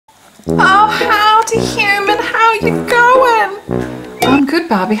Oh, howdy, human. How you going? I'm good,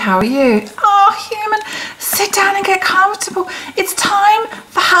 Barbie. How are you? Oh, human. Sit down and get comfortable. It's time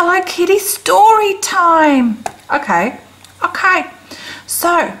for Hello Kitty story time. Okay.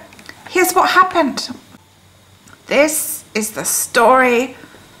 So, here's what happened. This is the story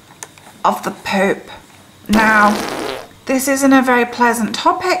of the poop. Now, this isn't a very pleasant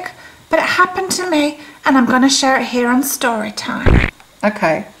topic, but it happened to me and I'm going to share it here on story time.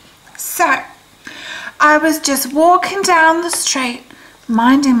 Okay, so I was just walking down the street,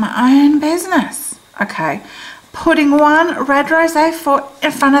 minding my own business. Okay, putting one red rosé foot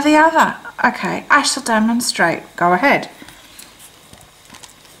in front of the other. Okay, I shall demonstrate. Go ahead.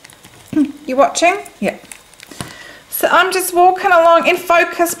 You watching? Yeah. So I'm just walking along. In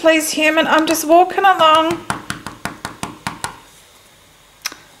focus, please, human. I'm just walking along,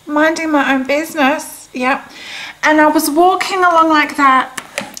 minding my own business. Yeah. And I was walking along like that,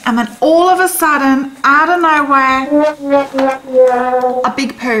 and then all of a sudden, out of nowhere, a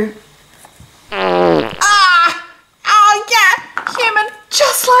big poo. Ah! Oh yeah, human,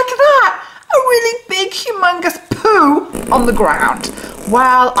 just like that. A really big, humongous poo on the ground.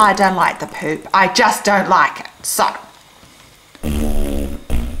 Well, I don't like the poop. I just don't like it. So,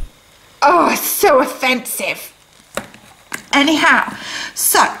 oh, it's so offensive. Anyhow,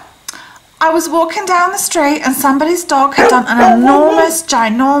 so I was walking down the street and somebody's dog had done an enormous,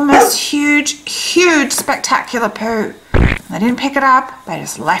 ginormous, huge, spectacular poo. They didn't pick it up. They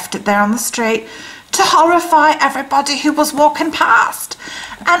just left it there on the street to horrify everybody who was walking past.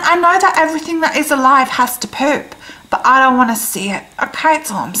 And I know that everything that is alive has to poop, but I don't want to see it. Okay, that's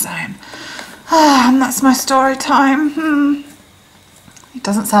all I'm saying. And that's my story time. It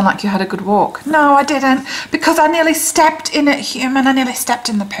doesn't sound like you had a good walk. No, I didn't, because I nearly stepped in it, human. I nearly stepped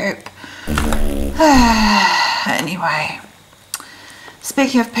in the poop. Anyway,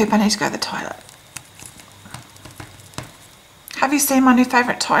 speaking of poop, I need to go to the toilet. Have you seen my new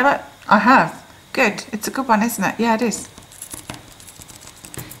favourite toilet? I have. Good. It's a good one, isn't it? Yeah, it is.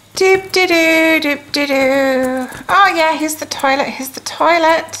 Doop doo doo doop doo doo. Oh yeah, here's the toilet. Here's the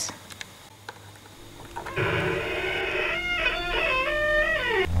toilet.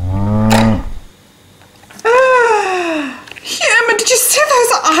 Human, did you see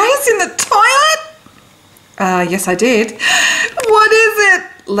those eyes in the toilet? Yes I did. What is it?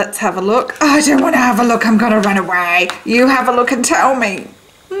 Let's have a look. Oh, I don't want to have a look. I'm going to run away. You have a look and tell me.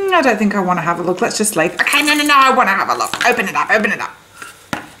 I don't think I want to have a look. Let's just leave. Okay, no, I want to have a look. Open it up, open it up.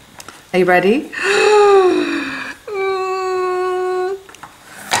 Are you ready?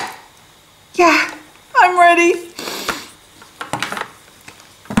 Yeah, I'm ready.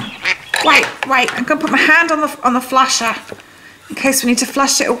 Wait, I'm going to put my hand on the flusher in case we need to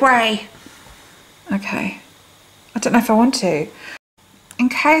flush it away. Okay, I don't know if I want to. In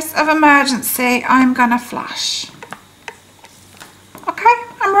case of emergency, I'm going to flush. Okay,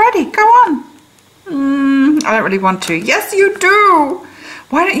 I'm ready, go on. I don't really want to. Yes, you do.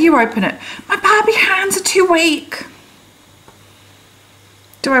 Why don't you open it? My Barbie hands are too weak.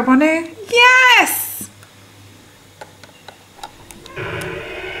 Do I want to? Yes!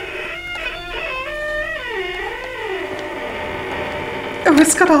 Oh,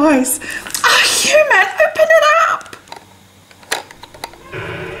 it's got eyes. Oh, human, open it up.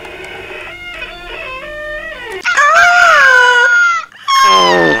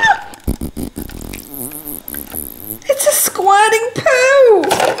 It's a squirting poo.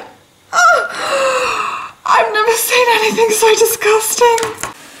 Oh, I've never seen anything so disgusting.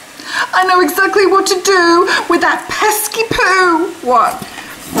 I know exactly what to do with that pesky poo. What?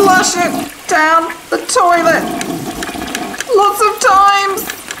 Flush it down the toilet. Lots of times.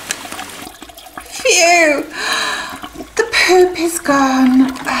 Phew. The poop is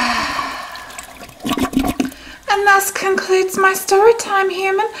gone. And thus concludes my story time,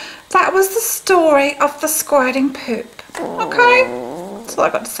 human. That was the story of the squirting poop. Okay? That's all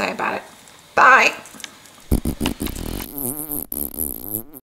I've got to say about it. Bye.